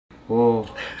오.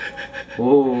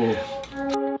 오.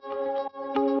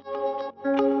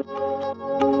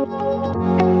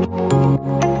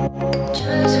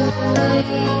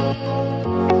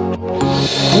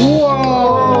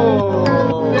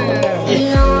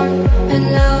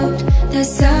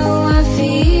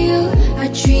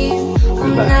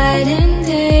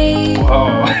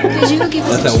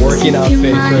 That's a working out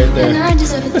face right there.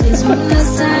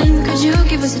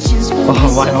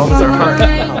 Oh, my arms are hard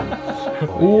now.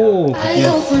 Ooh. Hey,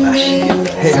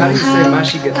 how do you say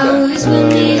마시겠다?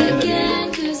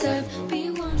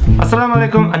 Assalamu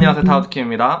alaikum, 안녕하세요,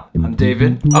 타우트키입니다. I'm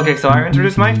David. Okay, so I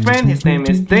introduced my friend, his name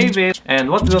is David. And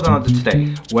what we're gonna do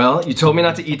today? Well, you told me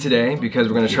not to eat today because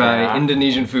we're gonna try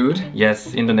Indonesian food.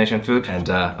 Yes, Indonesian food. And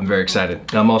I'm very excited.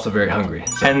 And I'm also very hungry.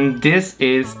 And this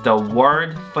is the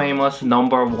world famous #1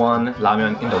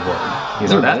 ramen in the world. You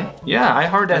know that? Really? Yeah, I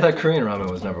heard I that. thought Korean ramen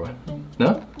was #1.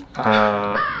 No?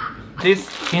 This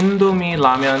Indomie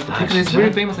ramen, because it's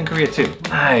really famous in Korea too.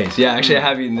 Nice. Yeah, actually I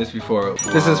have eaten this before.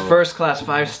 This is first class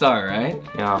 5-star, right?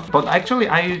 Yeah, but actually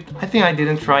I think I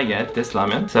didn't try yet this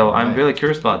ramen, so I'm really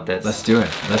curious about this. Let's do it.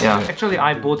 Let's do it. Actually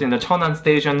I bought in the Cheonan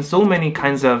station so many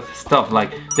kinds of stuff,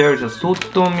 like there's a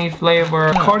sotomi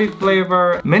flavor, curry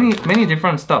flavor, many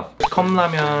different stuff.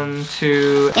 컵라면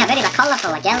to very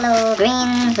colorful, like yellow,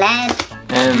 green, red.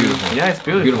 and yeah, it's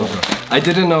beautiful. I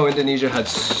didn't know Indonesia had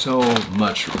so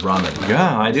much ramen.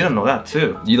 Yeah, I didn't know that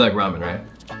too. You like ramen, right?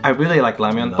 I really like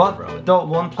ramen, but ramen. the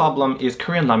one problem is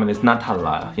Korean ramen is not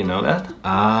halal. You know that?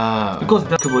 Ah. Because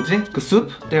the 그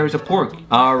soup there is a pork.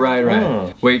 Ah, right.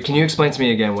 Mm. Wait, can you explain to me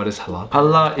again what is halal?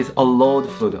 Halal is allowed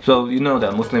food, so you know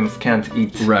that Muslims can't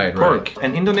eat pork.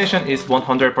 And Indonesian is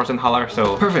 100% halal,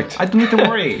 so perfect. I don't need to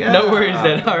worry. Yeah. No worries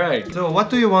then. All right. So what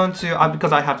do you want to?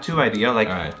 Because I have two ideas. Like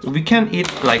we can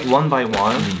eat like one by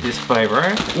one this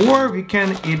flavor, or we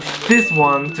can eat this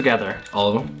one together. All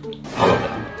of them. All of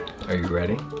them. Are you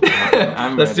ready?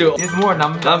 Let's do it. It's more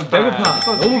난 배고파.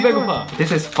 너무 배고파.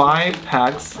 This is 5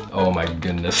 packs. Oh my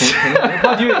goodness.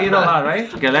 But you eat a lot,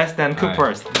 right? Okay, let's then cook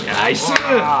first. Nice.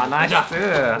 Wow, nice.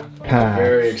 I'm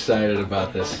very excited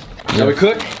about this. Shall we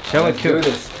cook? Shall we Let's do cook?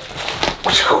 this.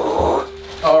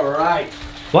 All right.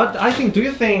 What do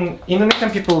you think Indonesian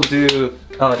people do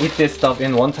eat this stuff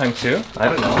in one time too? I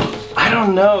don't know. I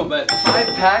don't know, but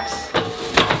 5 packs?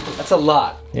 That's a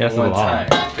lot. Yeah, it's a one lot. time.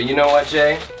 But you know what,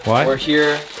 Jay? What? We're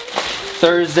here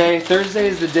Thursday. Thursday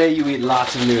is the day you eat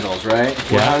lots of noodles, right?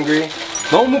 We're hungry.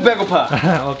 너무 배고파.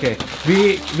 Okay,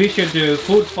 we should do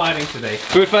food fighting today.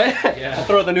 Food fight? Yeah. I'll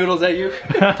throw the noodles at you.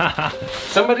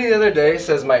 Somebody the other day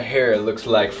says my hair looks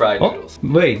like fried noodles.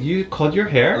 Wait, you cut your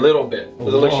hair? A little bit.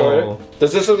 Does it look shorter?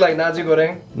 Does this look like nasi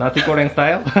goreng? Nasi goreng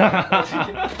style?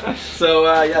 So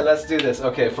yeah, let's do this.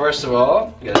 Okay, first of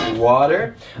all, you gotta do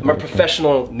water. I'm a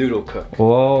professional noodle cook.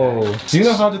 Whoa. Do you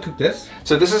know how to cook this?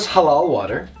 So this is halal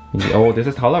water. Oh, this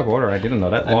is halal water. I didn't know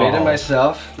that. I made it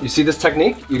myself. You see this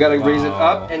technique? You gotta raise it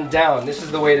up and down. This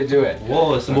is the way to do it.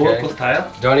 Whoa, it's Morocco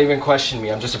style? Don't even question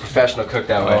me. I'm just a professional cook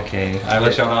that way. Okay, I will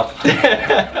show up.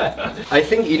 I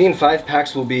think eating 5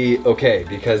 packs will be okay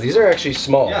because these are actually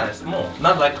small. Yeah, it's small.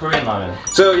 Not like Korean ramen.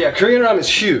 So yeah, Korean ramen is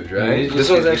huge, right? Yeah, this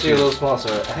one's actually a little small,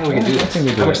 so I think we can do this.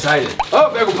 I'm excited. Oh,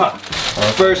 배고파!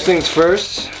 First things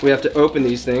first, we have to open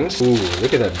these things. Ooh,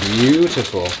 look at that,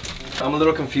 beautiful. I'm a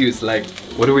little confused, like,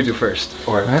 what do we do first?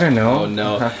 Or I don't know. Oh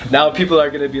no. Now people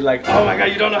are gonna be like, oh my god,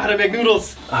 you don't know how to make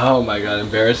noodles! Oh my god,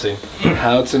 embarrassing.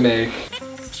 How to make...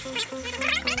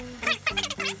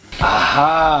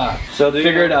 Aha! So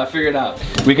figure it out.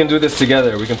 We can do this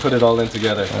together. We can put it all in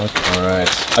together. Okay. Alright.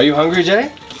 Are you hungry,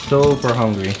 Jay? Super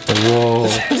hungry. Whoa.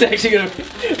 It's actually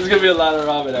gonna be a lot of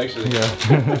ramen actually.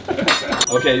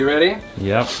 Yeah. Okay, you ready?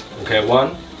 Yep. Okay,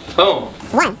 1. Boom!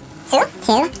 1, 2,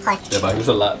 4. Yeah, this is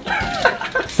a lot.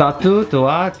 1, 2,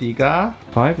 3,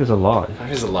 5 is a lot.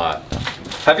 That is a lot.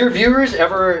 Have your viewers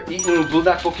ever eaten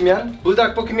buldak bokimyeon?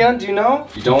 Buldak bokimyeon, do you know?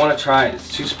 You don't want to try it.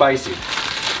 It's too spicy.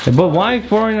 But why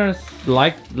foreigners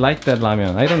like that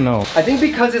ramen? I don't know. I think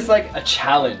because it's like a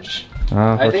challenge.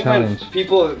 I think challenge. when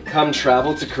people come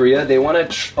travel to Korea, they want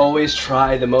to always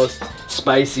try the most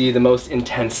spicy, the most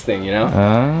intense thing, you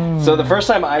know? So the first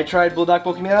time I tried buldak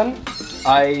bokimyeon,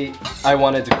 I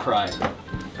wanted to cry.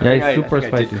 Yeah, it's super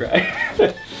spicy. I did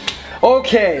cry.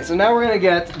 Okay, so now we're gonna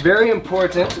get, very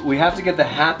important, we have to get the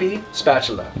happy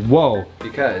spatula. Whoa.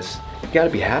 Because you gotta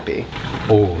be happy.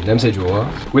 Oh, 냄새 좋아.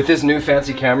 With this new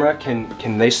fancy camera, can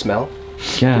they smell?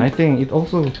 Yeah, I think it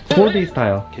also 4D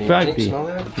style. Can you 5D. smell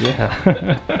that? Yeah.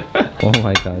 Oh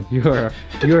my god, you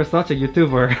are such a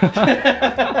YouTuber.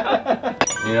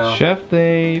 You know, Chef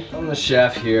Dave. I'm the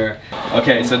chef here.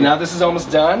 Okay, so now this is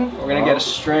almost done. We're gonna get a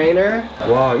strainer.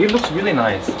 Wow, it looks really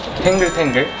nice. Tangle.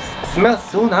 Smells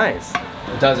so nice.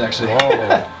 It does actually.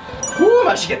 Woo,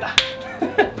 맛있겠다.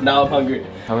 Now I'm hungry.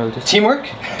 I will just... Teamwork?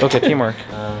 Okay, teamwork.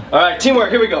 Alright, teamwork,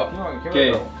 here we go.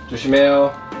 Okay.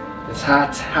 조심해요. It's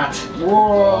hot, hot.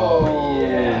 Whoa.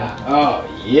 Yeah. Oh,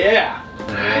 yeah.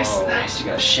 Nice, nice. You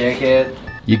gotta shake it.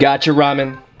 You got your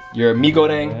ramen, your mi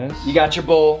goreng. Yes. You got your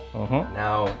bowl. Uh-huh.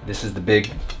 Now, this is the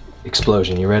big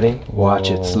explosion. You ready? Watch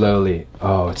it slowly.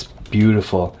 Oh, it's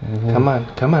beautiful. Come on,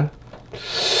 come on.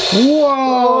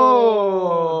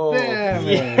 Whoa! Damn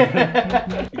it.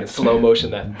 Yeah. You can slow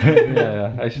motion that.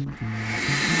 Yeah, I should...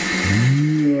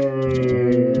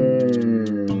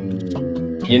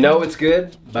 You know it's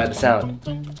good by the sound.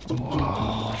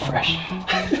 Oh, fresh.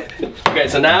 Okay,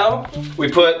 so now we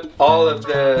put all of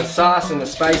the sauce and the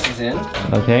spices in.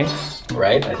 Okay.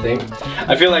 Right, I think.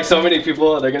 I feel like so many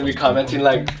people, they're gonna be commenting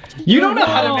like, you don't know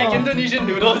how to make Indonesian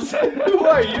noodles. Who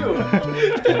are you?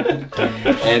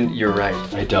 And you're right,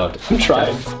 I don't. I'm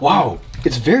trying. Wow,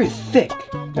 it's very thick,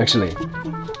 actually.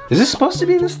 Is this supposed to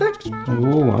be this thick?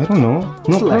 Oh, I don't know. No,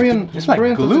 It's like- Korean, it's like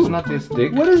Korean food glue. is not this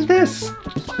thick. What is this?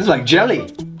 This is like jelly.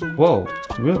 Whoa,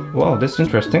 wow, that's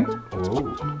interesting.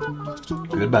 Oh,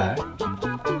 goodbye.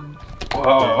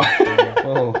 Whoa.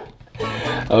 Oh.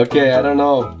 Okay, I don't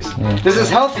know. Yeah. This is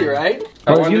healthy, right?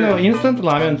 I Well, you wonder- know, instant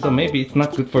ramen, so maybe it's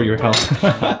not good for your health.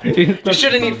 You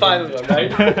shouldn't eat 5 of them,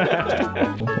 right?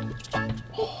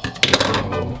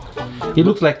 It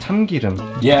looks like 참기름.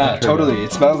 Yeah, totally.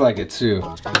 It smells like it too.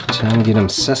 참기름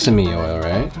sesame oil,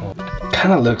 right?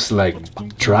 Kind of looks like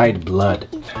dried blood.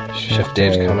 Chef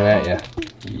Dave's coming at you.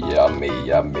 Yummy,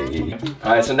 yummy.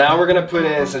 All right, so now we're gonna put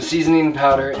in some seasoning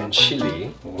powder and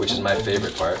chili, which is my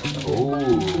favorite part. Ooh.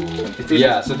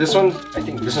 Yeah, so this one, I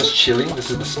think this one's chili. This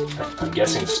is the, I'm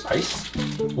guessing spice.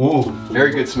 Ooh,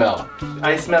 very good smell.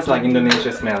 It smells like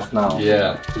Indonesia smells now.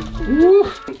 Yeah.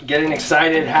 Woo. Getting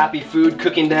excited, happy food,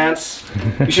 cooking dance.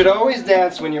 You should always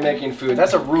dance when you're making food.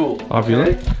 That's a rule. Oh,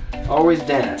 really? Okay? Always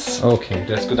dance. Okay,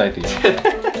 that's good idea.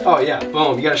 Oh yeah,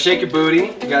 boom. You gotta shake your booty.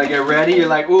 You gotta get ready. You're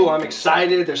like, ooh, I'm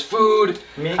excited. There's food.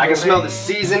 I can smell the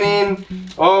seasoning.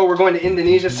 Oh, we're going to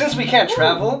Indonesia. Since we can't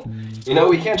travel, you know,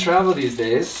 we can't travel these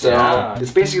days. So Yeah.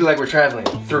 it's basically like we're traveling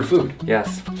through food.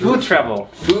 Yes, food travel.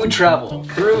 Food travel.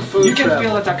 Through food You can travel.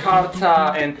 feel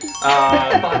Jakarta and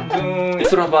Bandung,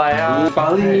 Surabaya,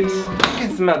 Bali. Nice. You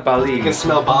can smell Bali. You can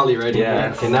smell Bali right here.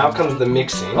 Yes. Okay, now comes the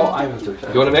mixing. Oh, I will do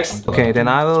that. You wanna mix? Okay, then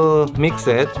I will mix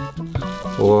it.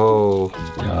 Whoa.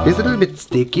 It's a little bit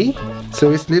sticky, so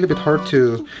it's a little bit hard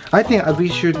to... I think we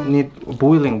should need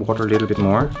boiling water a little bit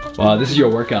more. Wow, this is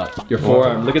your workout. Your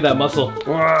forearm. Look at that muscle.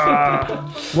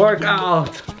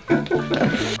 Workout!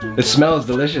 It smells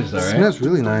delicious, though, It right? smells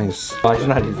really nice. Oh, it's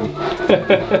not easy.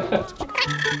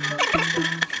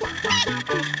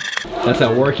 That's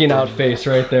that working out face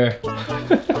right there.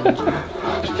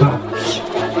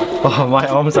 Oh, my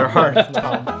arms are hard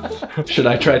now. Should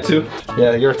I try too?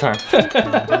 Yeah, your turn. You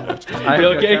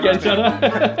okay, Kenchana?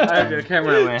 I have your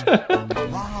cameraman.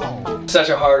 Such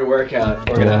a hard workout.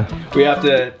 We have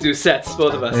to do sets,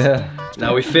 both of us. Yeah.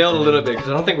 Now we failed a little bit because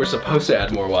I don't think we're supposed to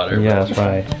add more water. Yeah, that's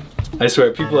right. I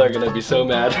swear, people are gonna be so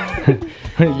mad.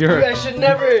 You guys should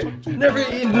never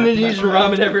eat Indonesian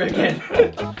ramen ever again.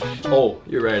 Oh,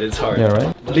 you're right, it's hard. Yeah,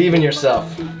 right? Believe in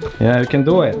yourself. Yeah, you can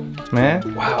do it,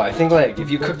 man. Wow, I think like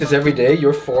if you cook this every day,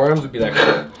 your forearms would be like,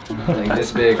 like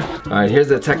this big. All right, here's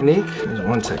the technique. Here's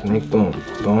one technique. Boom,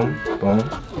 boom, boom.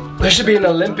 There should be an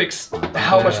Olympics.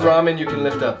 How much ramen you can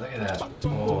lift up? Look at that.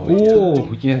 Oh,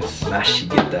 Oh, yes.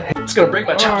 맛있겠다. It's gonna break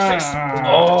my chopsticks.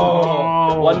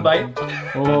 Oh, one bite.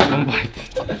 Oh, one bite.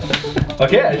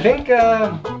 Okay, I think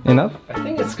Enough?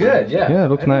 it's good. Yeah. Yeah, it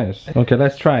looks nice. Okay,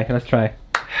 let's try. Let's try.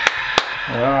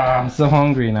 I'm so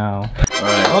hungry now. All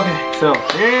right. Okay, so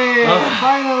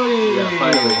finally. Yeah,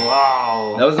 finally.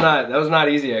 Wow. That was not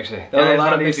easy actually. That was a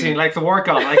lot of mixing. Like a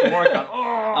workout, like a workout.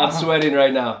 Oh. I'm sweating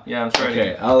right now. Yeah, I'm sweating.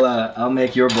 Okay, I'll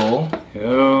make your bowl.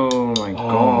 Oh my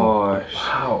gosh.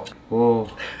 Wow. Whoa.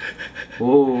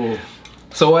 Whoa.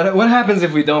 So what happens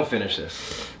if we don't finish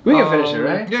this? We can finish it,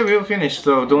 right? Yeah, we'll finish,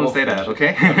 so don't say that,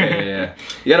 okay? Okay, yeah.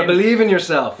 You gotta believe in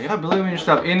yourself. You gotta believe in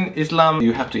yourself. In Islam,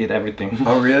 you have to eat everything.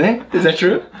 Oh, really? Is that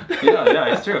true? Yeah,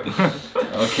 it's true.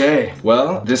 Okay.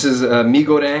 Well, this is mi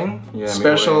goreng. Yeah,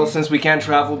 Special mi goreng. since we can't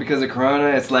travel because of Corona.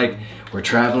 It's like we're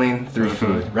traveling through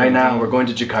food. Right now, we're going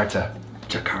to Jakarta.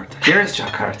 Jakarta. Here's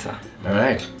Jakarta. All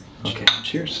right. Okay.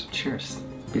 Cheers. Cheers.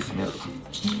 Bismillah.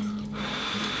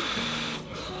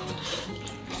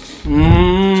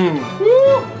 Mmm.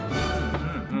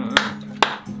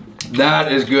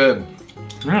 That is good.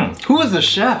 Who is the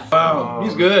chef? Wow,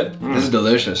 he's good. This is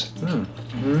delicious.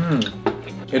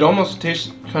 It almost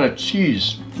tastes kind of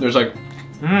cheese. There's like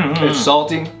It's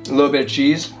salty, a little bit of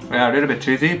cheese. Yeah, a little bit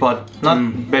cheesy, but not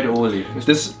very oily.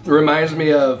 This reminds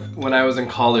me of when I was in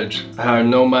college. I had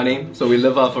no money, so we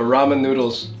live off of ramen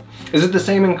noodles. Is it the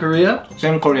same in Korea?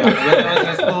 Same Korea. When I was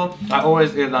in school, I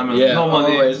always eat ramen. Yeah, no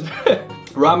money. always.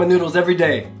 Ramen noodles every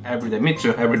day. Every day. Me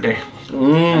too, every day.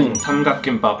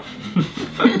 삼각김밥.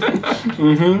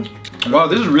 Wow,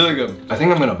 this is really good. I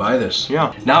think I'm gonna buy this.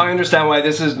 Yeah. Now I understand why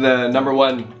this is the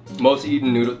 #1 most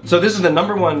eaten noodle. So this is the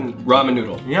 #1 ramen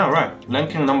noodle. Yeah, right.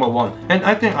 Ranking #1. And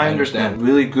I think I understand.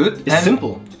 Really good. It's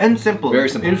simple. And simple. Very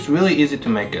simple. It's really easy to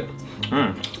make it.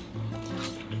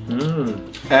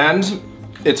 And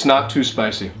it's not too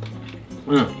spicy.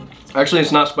 Actually,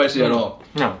 it's not spicy at all.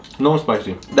 Yeah, no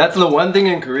spicy. That's the one thing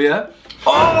in Korea.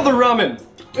 All the ramen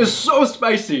is so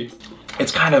spicy.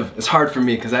 It's hard for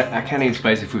me because I can't eat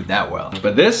spicy food that well.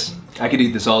 But this, I could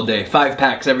eat this all day. 5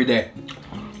 packs every day.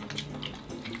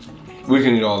 We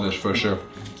can eat all this for sure.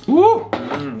 Woo!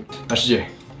 맛있지?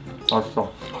 맛있어.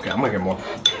 Okay, I'm gonna get more.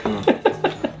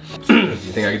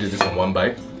 You think I could do this in one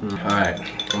bite? Alright,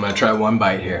 I'm gonna try one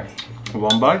bite here.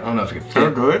 One bite? I don't know if it can Sure,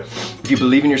 fit. do it. If you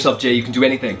believe in yourself, Jay, you can do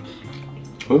anything.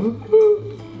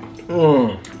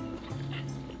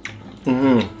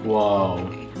 Wow.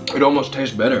 It almost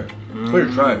tastes better. Let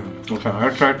me try it. Okay,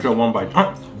 I'll try to one bite.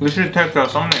 We should take the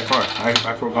thumbnail first.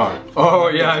 I forgot. Oh,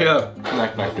 yeah.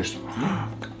 Like this.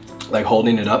 Like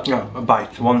holding it up? Yeah, a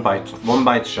bite. One bite. One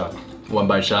bite shot. One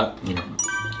bite shot?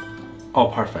 Oh,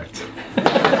 perfect.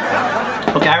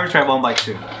 Okay, I will try one bite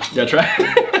too. Yeah, try.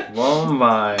 One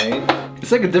bite.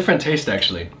 It's like a different taste,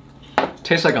 actually.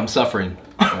 Tastes like I'm suffering.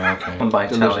 Okay. One bite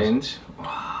Delicious. challenge.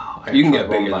 Wow. You can get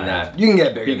bigger than that. You can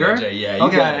get bigger? Bigger? Than that, Jay. Yeah, you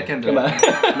Okay, got I it. can do Come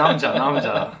it.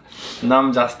 on.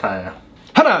 남자 스타일.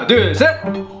 하나, 둘, 셋.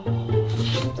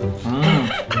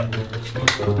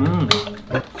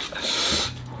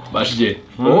 맛있지?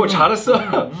 오, 잘했어.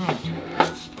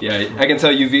 Yeah, I can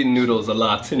tell you've eaten noodles a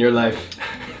lot in your life.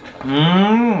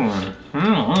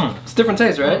 It's different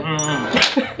taste, right?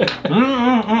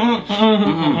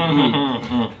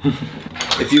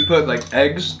 If you put like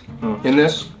eggs in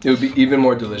this, it would be even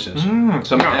more delicious.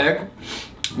 Some egg,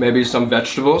 maybe some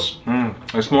vegetables.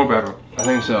 It's more better. I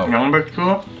think so.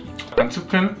 양배추 and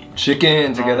chicken.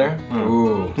 Chicken together.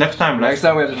 Ooh. Next time Next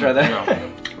time we have to try that. Yeah.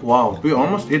 Wow, we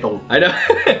almost ate all. I know.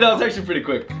 That was actually pretty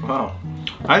quick. Wow.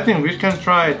 I think we can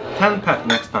try 10 pack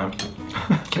next time.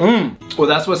 Well,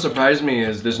 that's what surprised me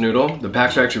is this noodle. The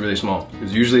packs are actually really small.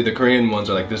 Because usually the Korean ones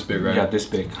are like this big, right? Yeah, this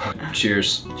big.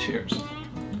 Cheers. Cheers.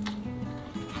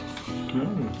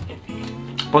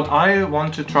 But I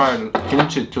want to try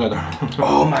kimchi together.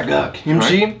 Oh my god,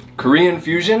 kimchi, right? Korean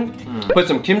fusion. Put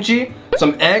some kimchi,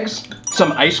 some eggs,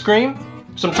 some ice cream,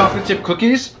 some chocolate chip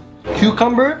cookies,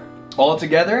 cucumber, all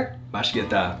together.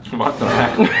 맛있겠다. What the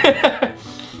heck?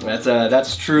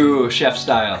 That's true chef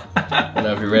style. I don't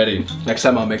know if you're ready. Next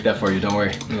time I'll make that for you, don't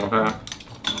worry. Okay.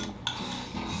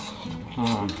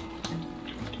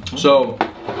 So,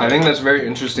 I think that's very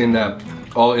interesting that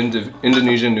all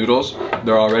Indonesian noodles,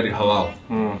 they're already halal.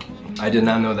 I did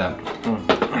not know that.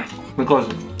 Because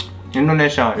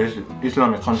Indonesia is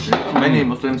Islamic country. Many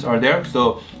Muslims are there,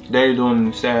 so they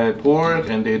don't sell pork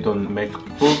and they don't make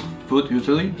food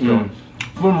usually. So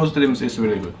for Muslims, it's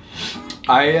really good.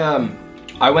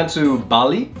 I went to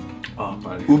Bali,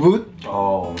 Bali. Ubud,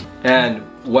 and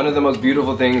one of the most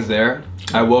beautiful things there,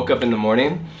 I woke up in the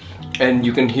morning and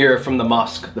you can hear from the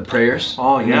mosque the prayers.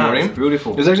 Oh in the yeah, morning. it's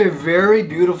beautiful. It was actually a very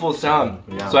beautiful sound.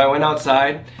 Yeah. So I went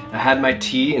outside, I had my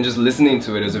tea and just listening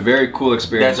to it. It was a very cool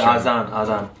experience. That's azan.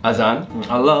 Azan?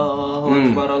 Allah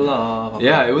Akbar, Allah.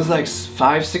 Yeah, it was like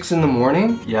 5, 6 in the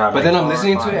morning. Yeah, but then I'm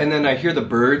listening to it and then I hear the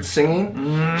birds singing.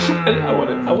 I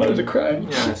wanted to cry.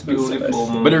 Yeah, it's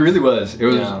beautiful. But it really was. It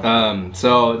was. Yeah.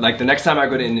 So like the next time I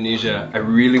go to Indonesia, I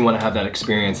really want to have that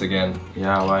experience again.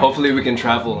 Yeah, right. Hopefully we can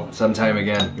travel sometime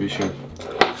again. We should.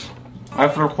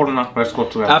 After Corona, let's go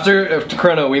together. After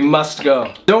Corona, we must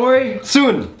go. Don't worry,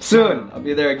 soon. I'll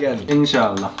be there again.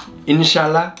 Inshallah.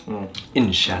 Inshallah.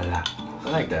 Inshallah. I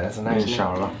like that. That's a nice name.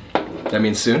 Inshallah. That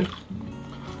means soon.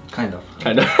 Kind of.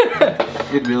 Kind of.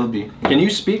 It will be. Can you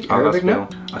speak Arabic now?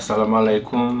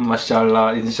 Assalamualaikum,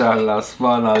 mashallah, inshallah,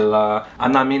 subhanallah.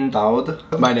 Anamin Daud.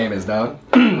 My name is Daud.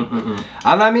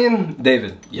 Anamin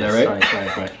David. Yes,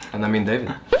 right? Right. Anamin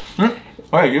David.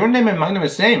 Alright, your name and my name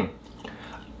is same.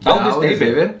 Daud is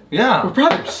David. Yeah. We're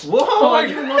brothers. Whoa, I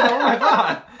didn't know that. Oh my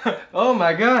god. Oh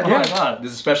my god. Oh Yeah. my god.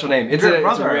 This is a special name. It's Your a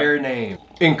brother. rare name.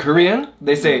 In Korean,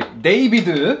 they say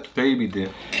David.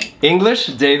 David. English,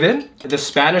 David. The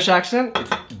Spanish accent, it's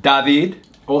David.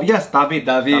 Oh yes,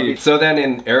 David. So then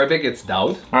in Arabic, it's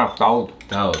Daud. Ah, Daud.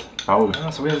 Daud. Daud. Oh,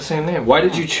 so we have the same name. Why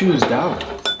did you choose Daud?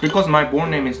 Because my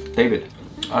born name is David.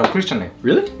 Christian name.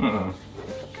 Really?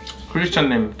 Christian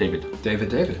name David. David.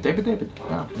 David.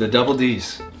 Yeah. The double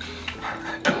D's.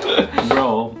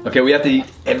 Bro. Okay, we have to eat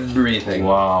everything.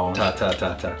 Wow. Ta.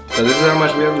 So this is how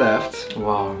much we have left.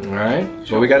 Wow. Alright.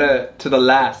 So we gotta to the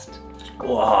last.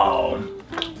 Wow.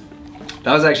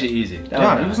 That was actually easy.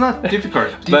 It was not difficult.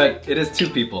 But it is 2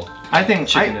 people. I think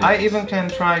Chicken and I eggs. even can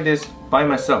try this by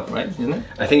myself, right? Isn't it?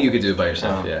 I think you could do it by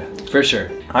yourself, yeah. For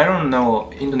sure. I don't know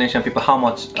Indonesian people how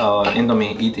much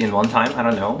Indomie eat in one time. I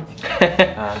don't know.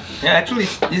 Yeah, actually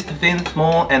it's thin,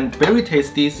 small, and very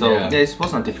tasty. So Yeah. it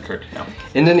wasn't difficult. Yeah.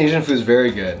 Indonesian food is very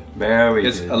good. Very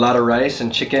It's good. a lot of rice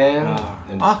and chicken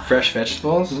and fresh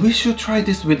vegetables. We should try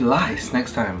this with rice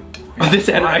next time. Oh, this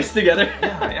and rice together?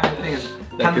 Yeah, I think it's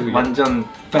That could be good. 완전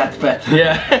fat.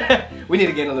 Yeah. We need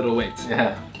to gain a little weight.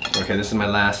 Yeah. Okay, this is my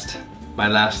last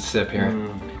sip here.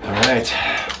 All right.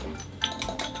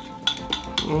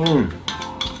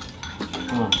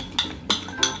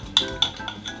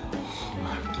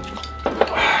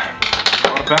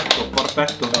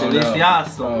 Perfecto.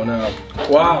 Delicioso. Oh no.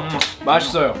 Wow.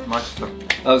 맛있어요. 맛있어.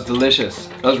 That was delicious.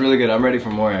 That was really good. I'm ready for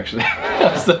more actually.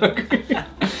 I'm so hungry.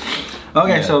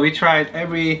 Okay, Yeah. so we tried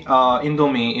every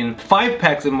Indomie in 5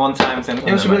 packs in one time, and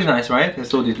it was really nice, right? It's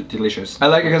so delicious. I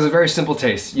like it because it's a very simple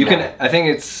taste. You can, I think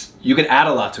it's, you can add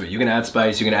a lot to it. You can add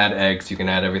spice, you can add eggs, you can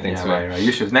add everything to it. Right.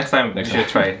 You should. Next time, you should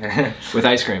try it. With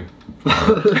ice cream.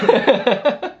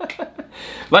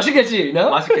 맛있겠지,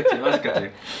 no? 맛있겠지.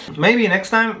 Maybe next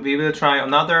time we will try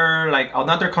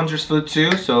another country's food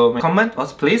too. So comment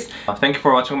us please. Thank you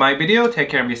for watching my video. Take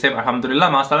care and be safe. Alhamdulillah,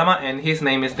 ma'asalama. And his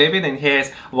name is David, and he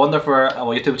has a wonderful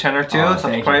YouTube channel too.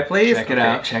 Subscribe please. Check it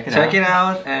out. Check it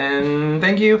out. And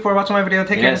thank you for watching my video.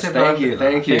 Take care and be safe.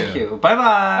 Thank you. Bye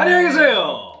bye. 안녕히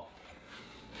계세요.